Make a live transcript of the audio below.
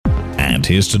And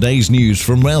here's today's news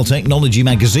from Rail Technology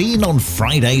magazine on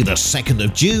Friday the 2nd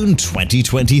of June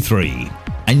 2023.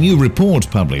 A new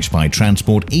report published by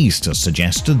Transport East has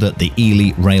suggested that the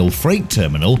Ely Rail Freight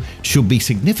Terminal should be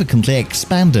significantly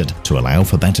expanded to allow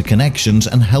for better connections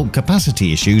and help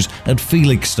capacity issues at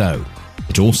Felixstowe.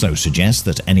 It also suggests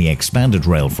that any expanded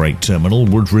rail freight terminal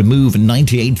would remove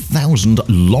 98,000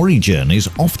 lorry journeys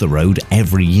off the road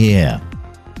every year.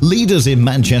 Leaders in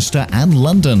Manchester and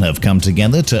London have come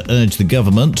together to urge the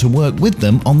government to work with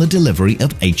them on the delivery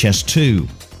of HS2.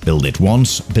 Build it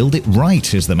once, build it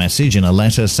right is the message in a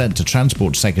letter sent to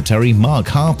Transport Secretary Mark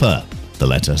Harper. The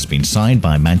letter has been signed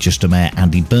by Manchester Mayor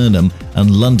Andy Burnham and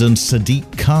London's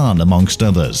Sadiq Khan, amongst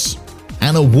others.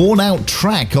 And a worn-out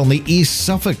track on the East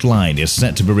Suffolk line is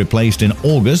set to be replaced in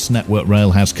August, Network Rail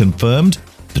has confirmed.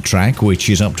 The track, which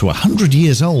is up to 100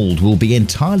 years old, will be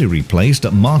entirely replaced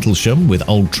at Martlesham with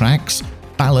old tracks,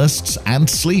 ballasts and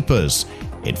sleepers.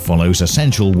 It follows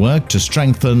essential work to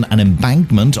strengthen an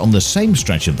embankment on the same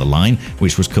stretch of the line,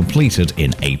 which was completed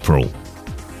in April.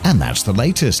 And that's the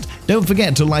latest. Don't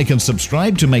forget to like and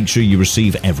subscribe to make sure you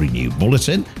receive every new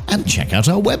bulletin, and check out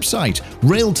our website,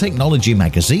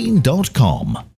 railtechnologymagazine.com.